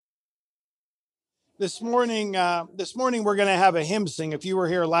This morning we're going to have a hymn sing. If you were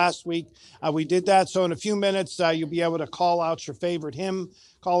here last week, we did that. So in a few minutes, you'll be able to call out your favorite hymn,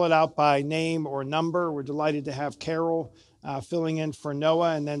 call it out by name or number. We're delighted to have Carol filling in for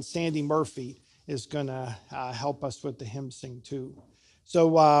Noah, and then Sandy Murphy is going to help us with the hymn sing too.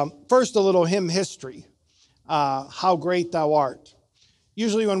 So first, a little hymn history. How Great Thou Art.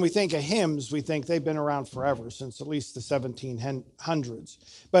 Usually when we think of hymns, we think they've been around forever, since at least the 1700s.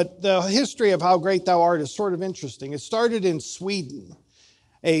 But the history of How Great Thou Art is sort of interesting. It started in Sweden.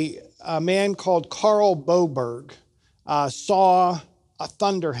 A man called Karl Boberg saw a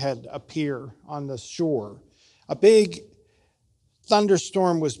thunderhead appear on the shore. A big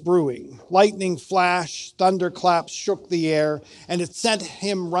thunderstorm was brewing. Lightning flashed, thunderclaps shook the air, and it sent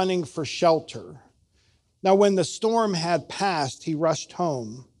him running for shelter. Now, when the storm had passed, he rushed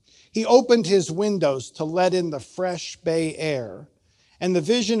home. He opened his windows to let in the fresh bay air, and the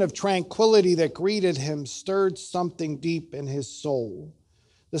vision of tranquility that greeted him stirred something deep in his soul.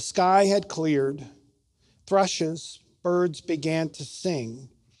 The sky had cleared. Thrushes, birds began to sing,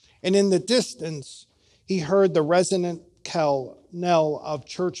 and in the distance, he heard the resonant knell of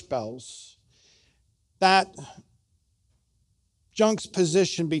church bells. That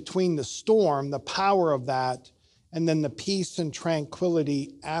juxtaposition between the storm, the power of that, and then the peace and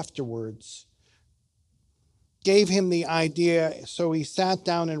tranquility afterwards gave him the idea. So he sat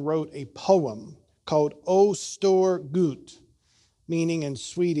down and wrote a poem called O Stor Gud, meaning in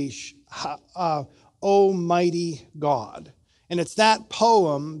Swedish, Almighty God. And it's that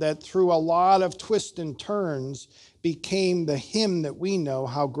poem that, through a lot of twists and turns, became the hymn that we know,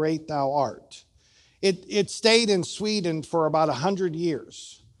 How Great Thou Art. It stayed in Sweden for about 100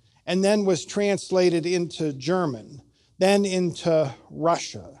 years and then was translated into German, then into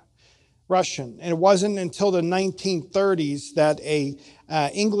Russian. And it wasn't until the 1930s that a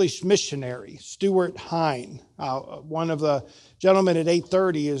English missionary, Stuart Hine, one of the gentlemen at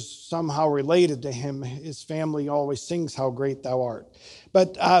 830 is somehow related to him. His family always sings How Great Thou Art.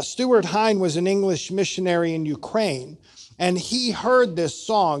 But Stuart Hine was an English missionary in Ukraine. And he heard this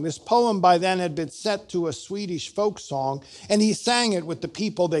song. This poem by then had been set to a Swedish folk song, and he sang it with the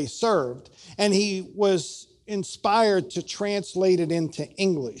people they served. And he was inspired to translate it into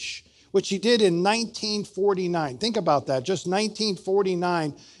English, which he did in 1949. Think about that. Just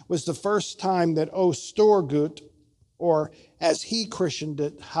 1949 was the first time that O Stor Gud, or as he christened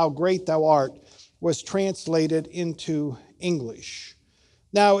it, How Great Thou Art, was translated into English.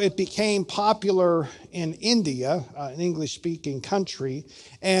 Now, it became popular in India, an English-speaking country,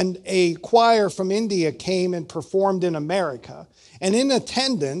 and a choir from India came and performed in America. And in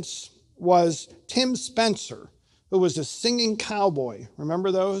attendance was Tim Spencer, who was a singing cowboy.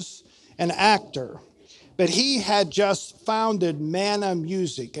 Remember those? An actor. But he had just founded Manna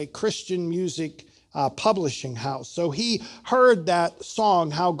Music, a Christian music publishing house. So he heard that song,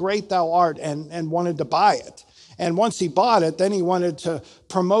 How Great Thou Art, and wanted to buy it. And once he bought it, then he wanted to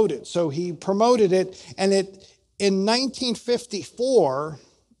promote it. So he promoted it, and it, in 1954,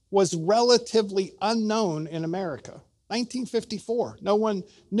 was relatively unknown in America. 1954. No one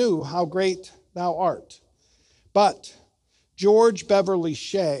knew How Great Thou Art. But George Beverly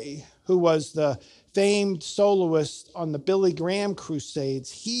Shea, who was the famed soloist on the Billy Graham Crusades,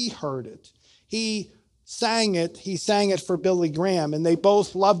 he heard it. He sang it for Billy Graham, and they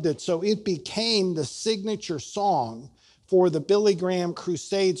both loved it. So it became the signature song for the Billy Graham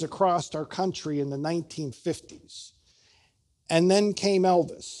Crusades across our country in the 1950s. And then came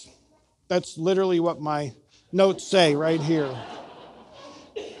Elvis. That's literally what my notes say right here.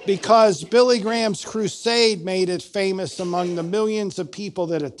 Because Billy Graham's crusade made it famous among the millions of people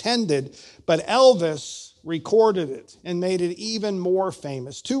that attended, but Elvis recorded it and made it even more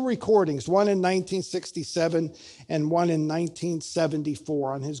famous. 2 recordings, one in 1967 and one in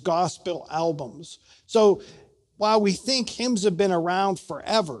 1974 on his gospel albums. So while we think hymns have been around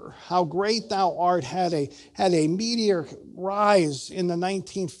forever, How Great Thou Art had a meteor rise in the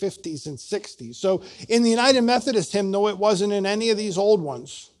 1950s and 60s. So in the United Methodist hymnal, it wasn't in any of these old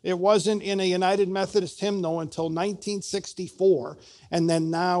ones. It wasn't in a United Methodist hymnal until 1964, and then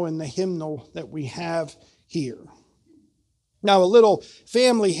now in the hymnal that we have here. Now, a little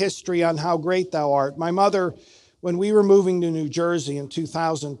family history on How Great Thou Art. My mother, when we were moving to New Jersey in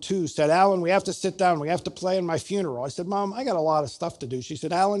 2002, said, Allan, we have to sit down. We have to play in my funeral. I said, Mom, I got a lot of stuff to do. She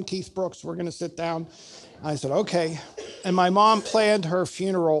said, Allan, Keith Brooks, we're going to sit down. I said, okay. And my mom planned her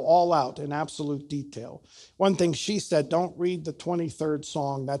funeral all out in absolute detail. One thing she said, don't read the 23rd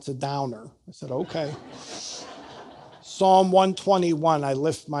song. That's a downer. I said, okay. Psalm 121, I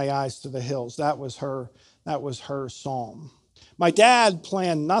lift my eyes to the hills. That was her psalm. My dad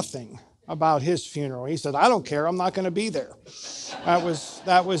planned nothing. about his funeral. He said, I don't care, I'm not going to be there. That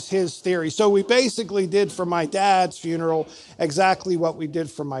was his theory. So we basically did for my dad's funeral exactly what we did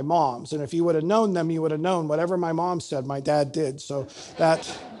for my mom's. And if you would have known them, you would have known whatever my mom said, my dad did. So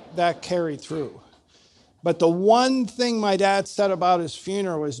that carried through. But the one thing my dad said about his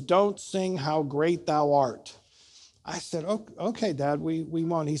funeral is, don't sing How Great Thou Art. I said, okay, Dad, we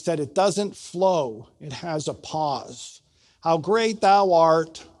won't. He said, it doesn't flow. It has a pause. How great thou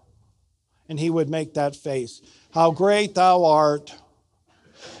art. And he would make that face. How great thou art.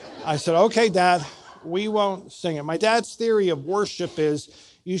 I said, okay, Dad, we won't sing it. My dad's theory of worship is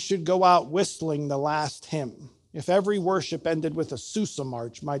you should go out whistling the last hymn. If every worship ended with a Sousa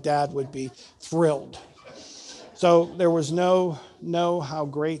march, my dad would be thrilled. So there was no how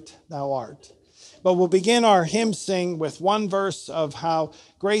great thou art. But we'll begin our hymn sing with one verse of How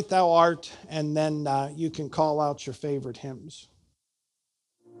Great Thou Art, and then you can call out your favorite hymns.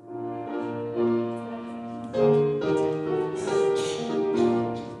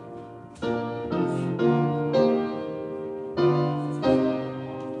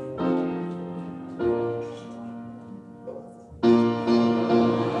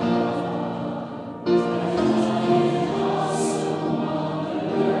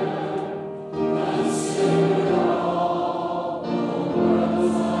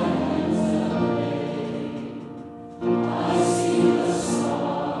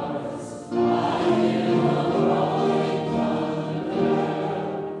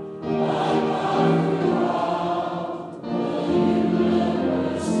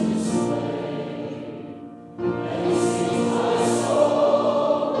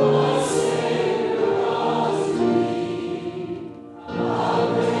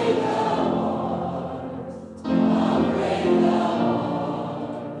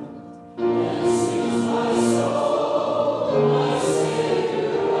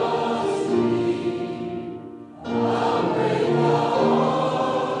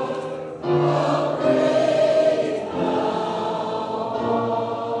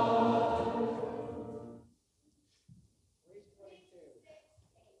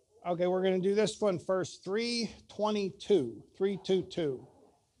 Okay, we're going to do this one first. 322. 322.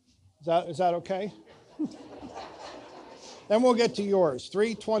 Is that okay? Then we'll get to yours.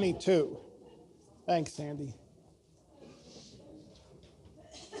 322. Thanks, Sandy.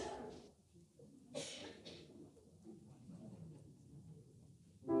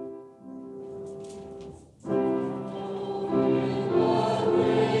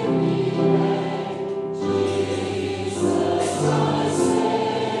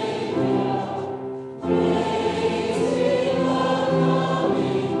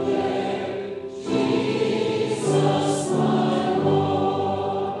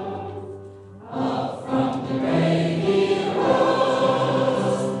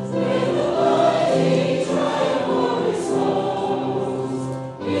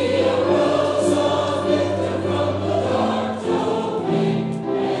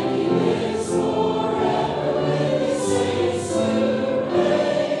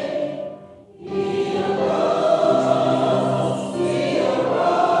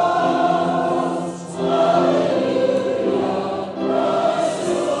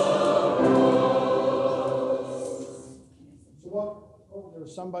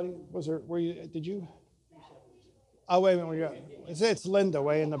 Somebody was there? Were you? Did you? Oh, wait a minute. It's Linda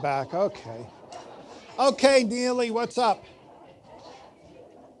way in the back. Okay, Neely, what's up?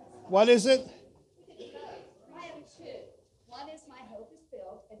 What is it? I have two. One is My Hope is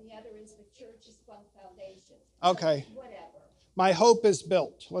Built, and the other is The Church is One Foundation. Okay. Whatever. My hope is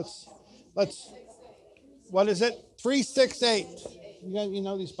built. Let's. What is it? 368. You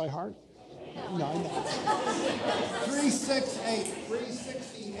know these by heart? No, I know. 368.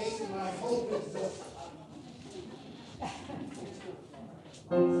 368. My hope is built.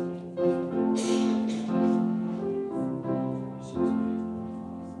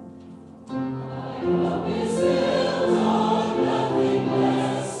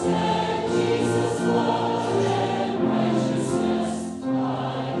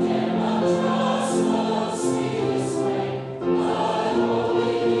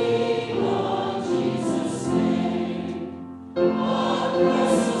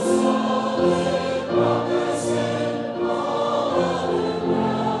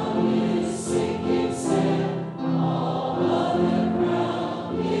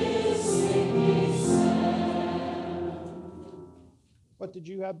 What did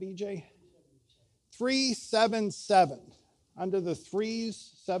you have, BJ? 377. Under the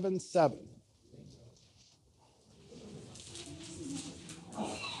 377.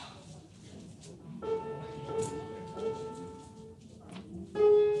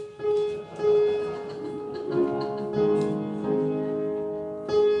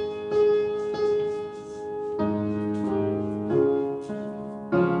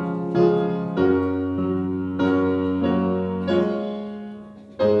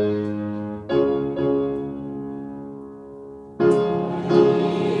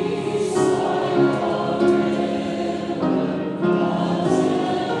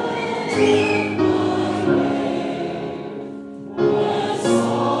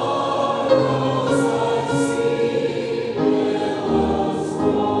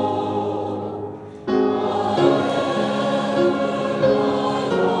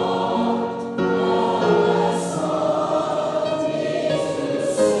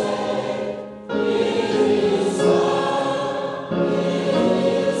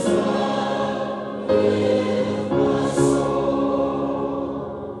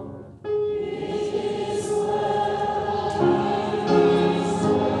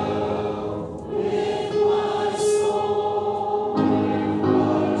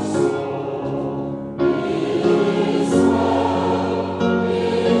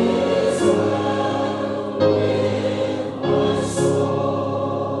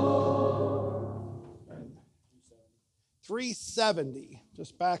 370.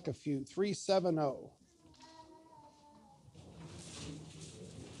 Just back a few. 370.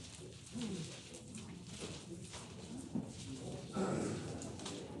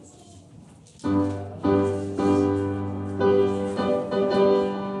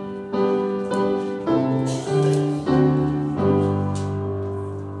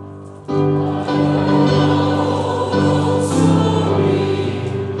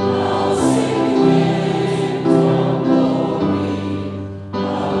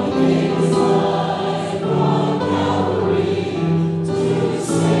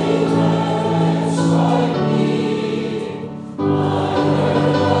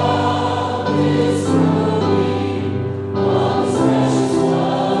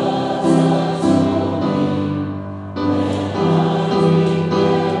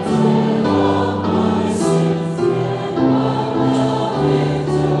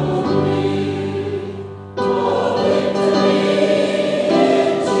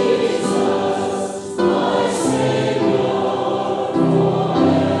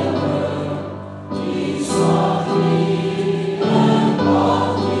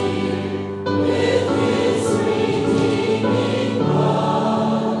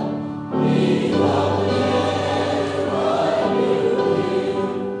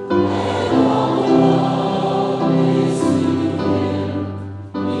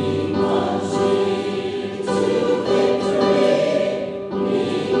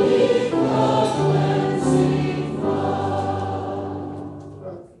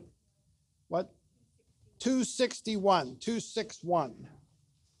 What? 261. 261.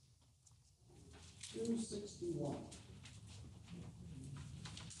 261.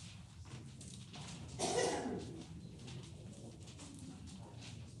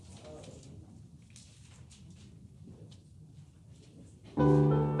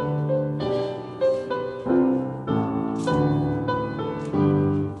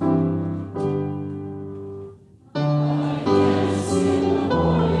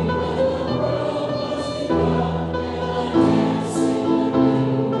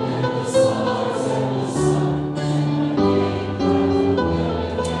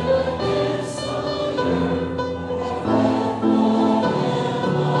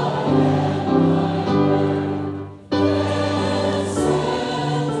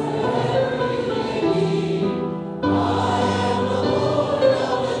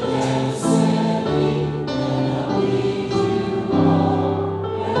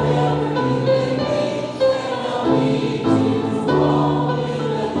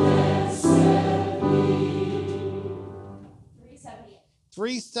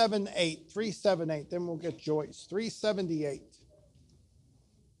 $378. $378. Then we'll get Joyce. $378.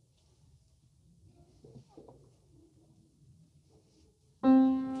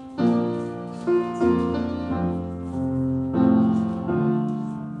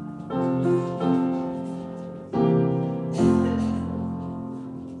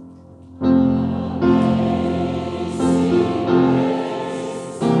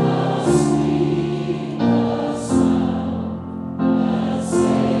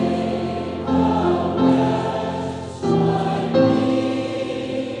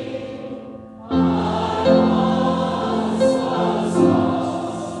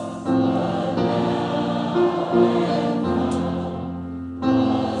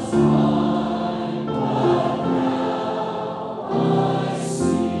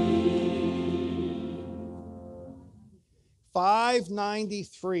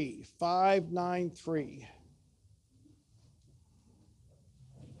 $593. $593.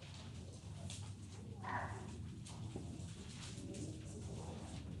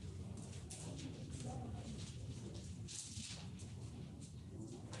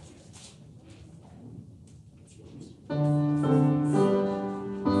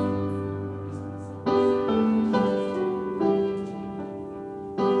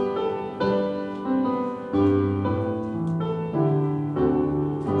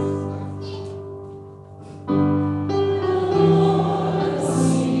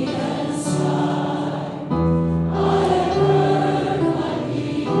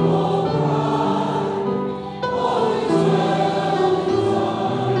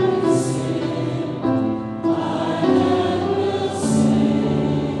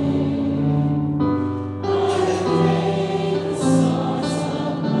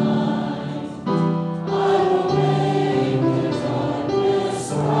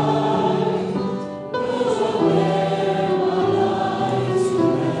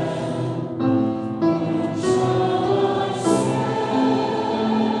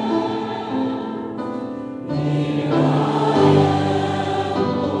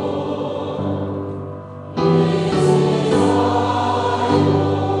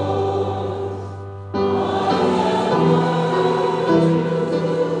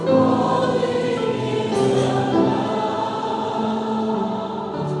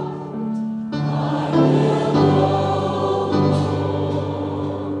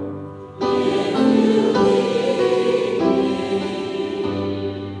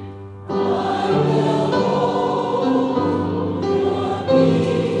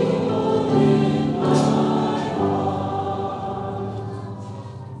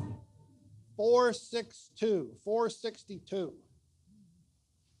 462. 462.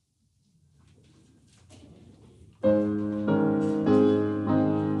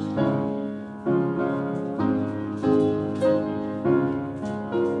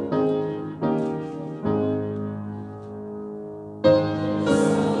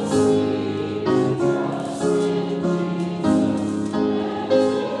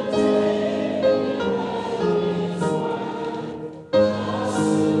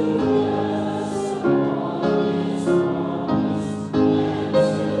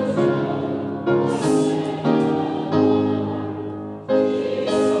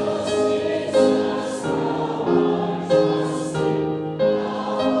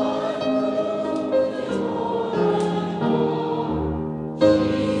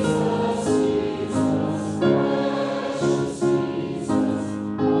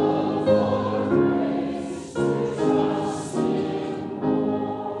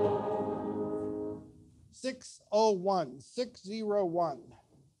 One 601.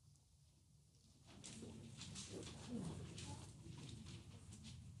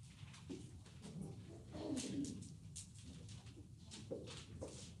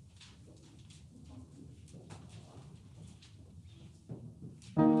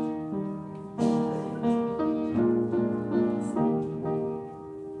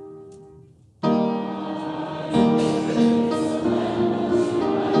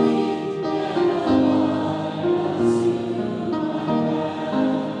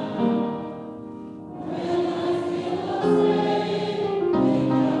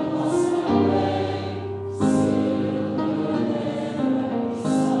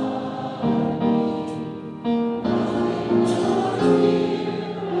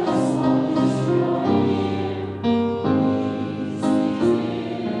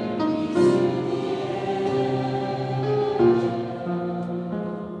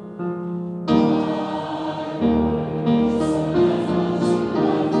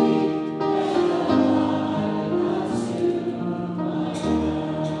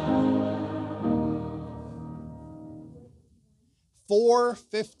 Four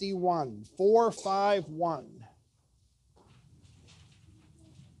 51. 451.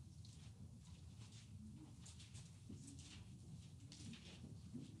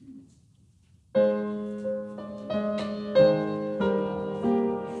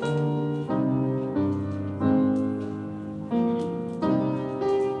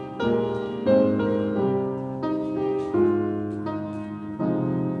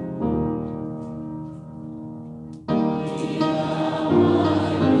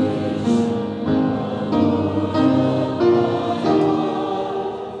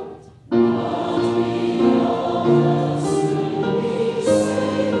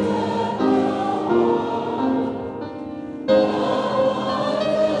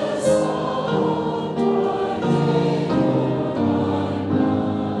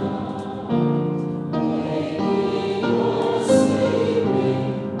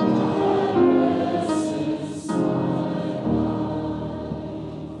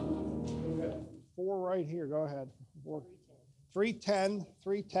 Right here, go ahead. 310.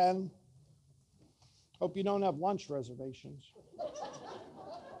 310. Hope you don't have lunch reservations.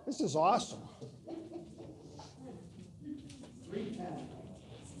 This is awesome. 310.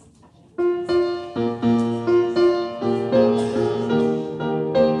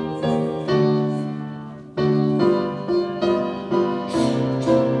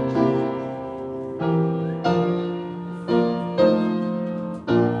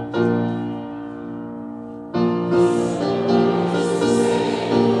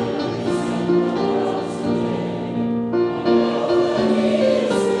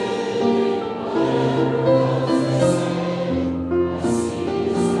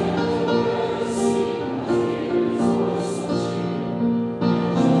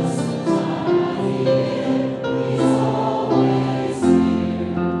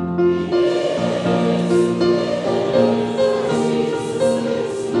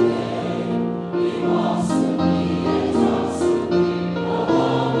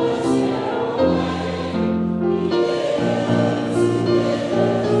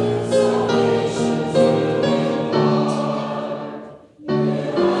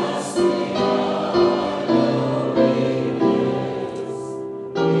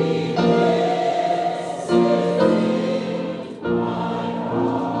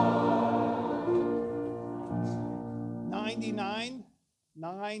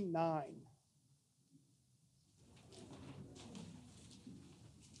 Nine.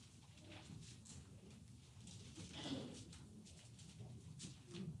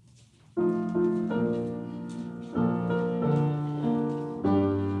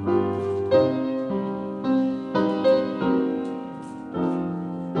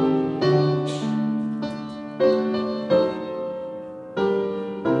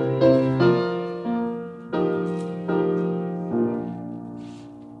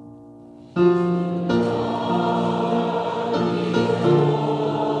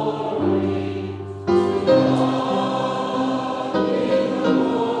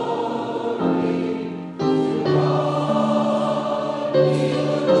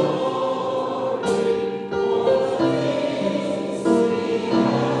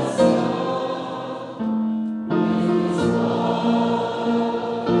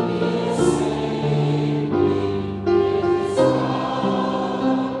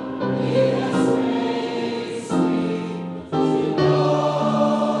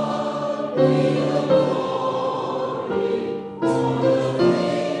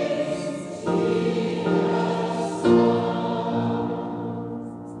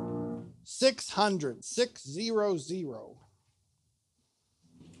 600, 600.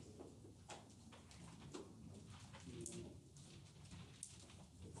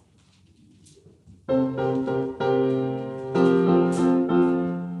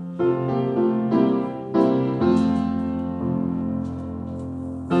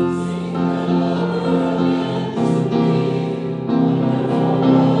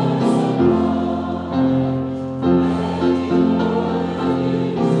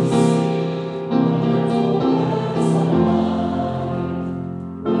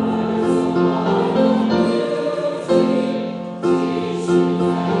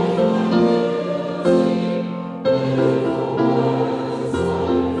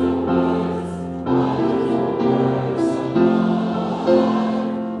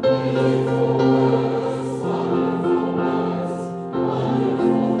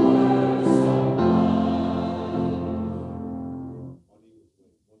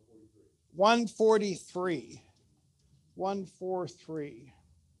 One 143. 143.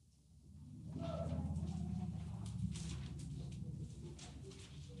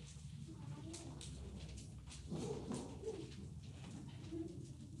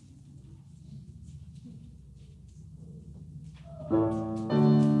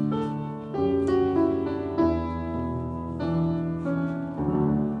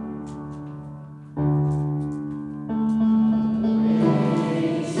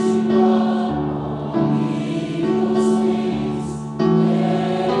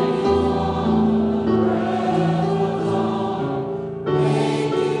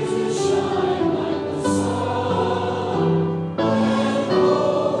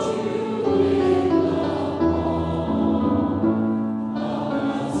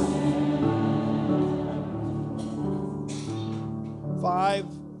 Five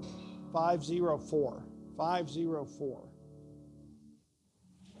 504. 504.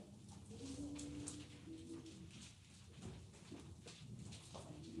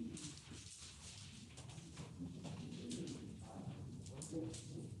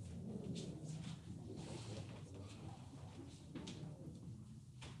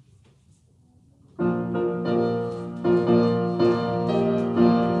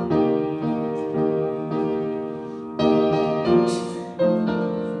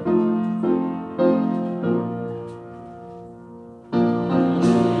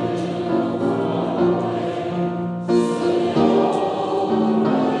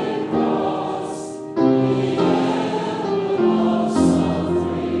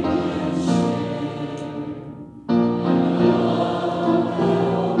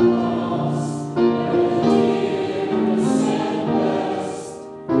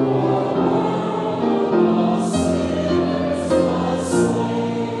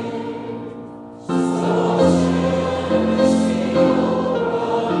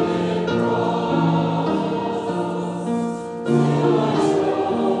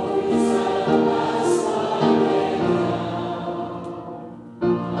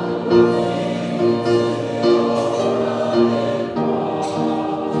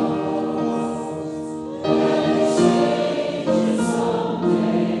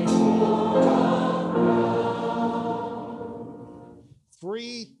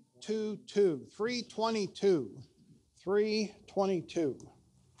 Three, 322. 322.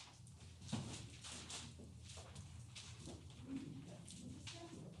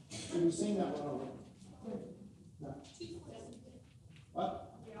 Did we sing that one already? No.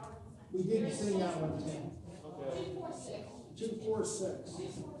 What? We didn't sing that one, Tim. Okay. 246.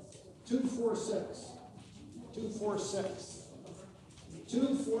 246. 246.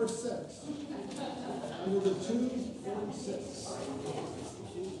 246. Under the 246.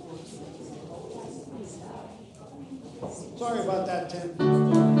 Sorry about that, Tim.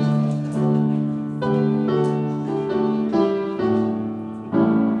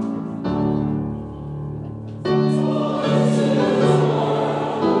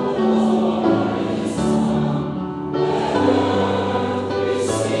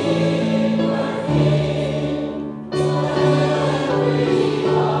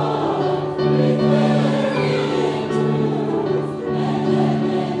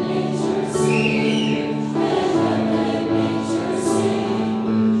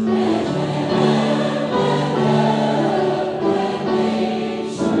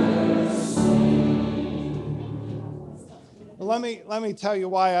 Let me tell you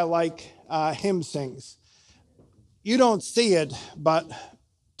why I like hymn sings. You don't see it, but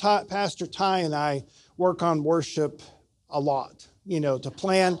Pastor Ty and I work on worship a lot, to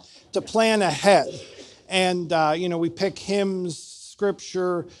plan ahead. And, we pick hymns,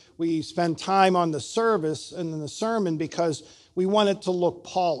 scripture. We spend time on the service and in the sermon because we want it to look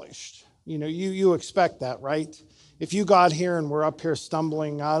polished. You expect that, right? If you got here and we're up here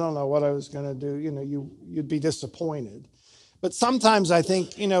stumbling, I don't know what I was going to do, you'd be disappointed. But sometimes I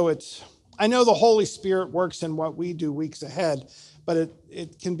think, I know the Holy Spirit works in what we do weeks ahead, but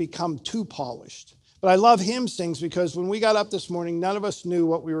it can become too polished. But I love hymn sings because when we got up this morning, none of us knew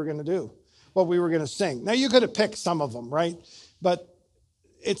what we were going to do, what we were going to sing. Now, you could have picked some of them, right? But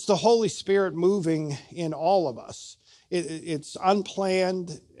it's the Holy Spirit moving in all of us. It's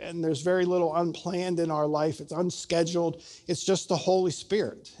unplanned, and there's very little unplanned in our life. It's unscheduled. It's just the Holy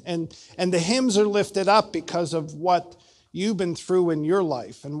Spirit. And the hymns are lifted up because of what you've been through in your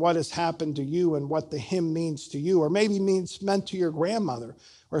life and what has happened to you and what the hymn means to you, or maybe meant to your grandmother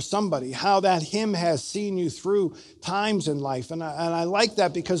or somebody, how that hymn has seen you through times in life. And I like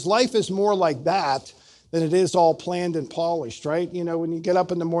that because life is more like that than it is all planned and polished, right? When you get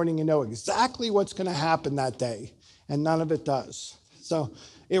up in the morning, you know exactly what's going to happen that day, and none of it does. So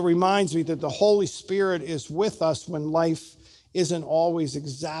it reminds me that the Holy Spirit is with us when life isn't always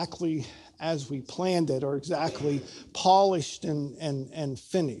exactly as we planned it or exactly polished and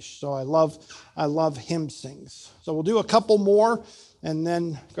finished. So I love hymn sings. So we'll do a couple more, and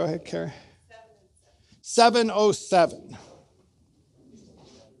then go ahead, Carrie. 707.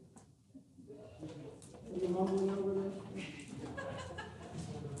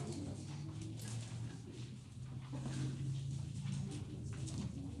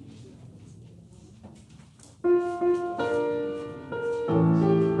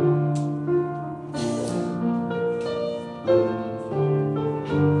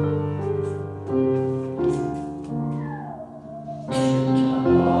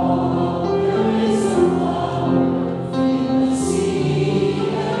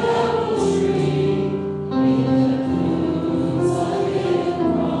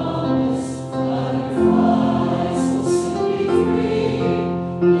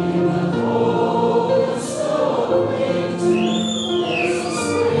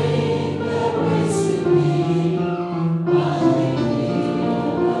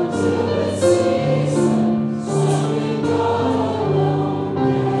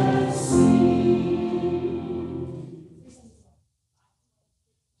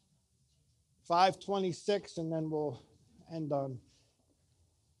 .526, and then we'll end on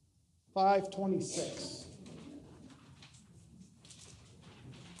 526.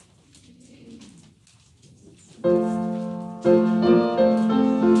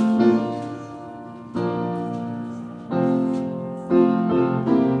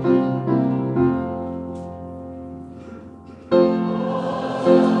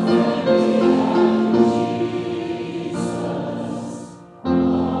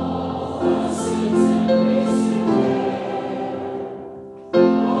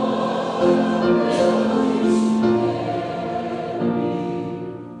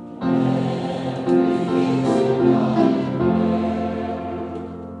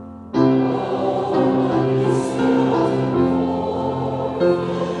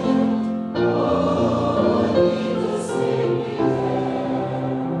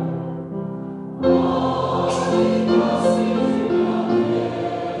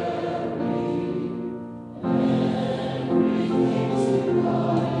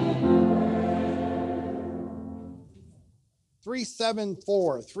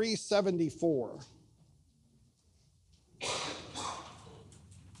 .374.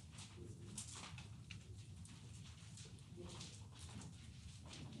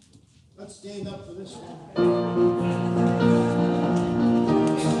 Let's stand up for this one.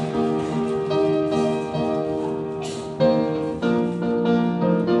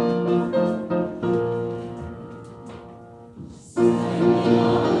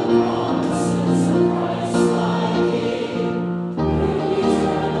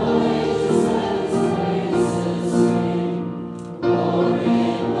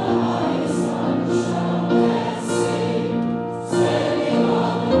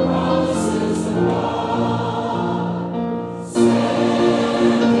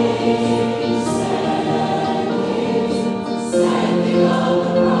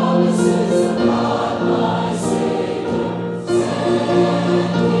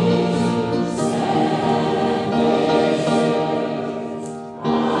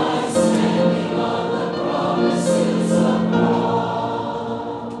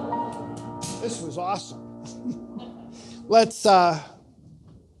 This was awesome. Let's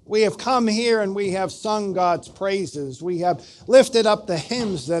We have come here and we have sung God's praises. We have lifted up the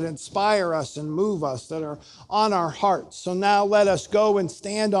hymns that inspire us and move us, that are on our hearts. So now let us go and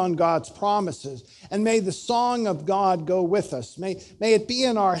stand on God's promises. And may the song of God go with us. May it be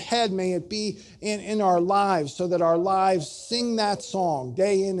in our head. May it be in our lives, so that our lives sing that song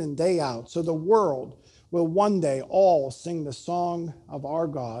day in and day out. So the world will one day all sing the song of our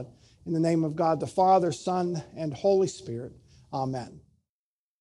God. In the name of God, the Father, Son, and Holy Spirit. Amen.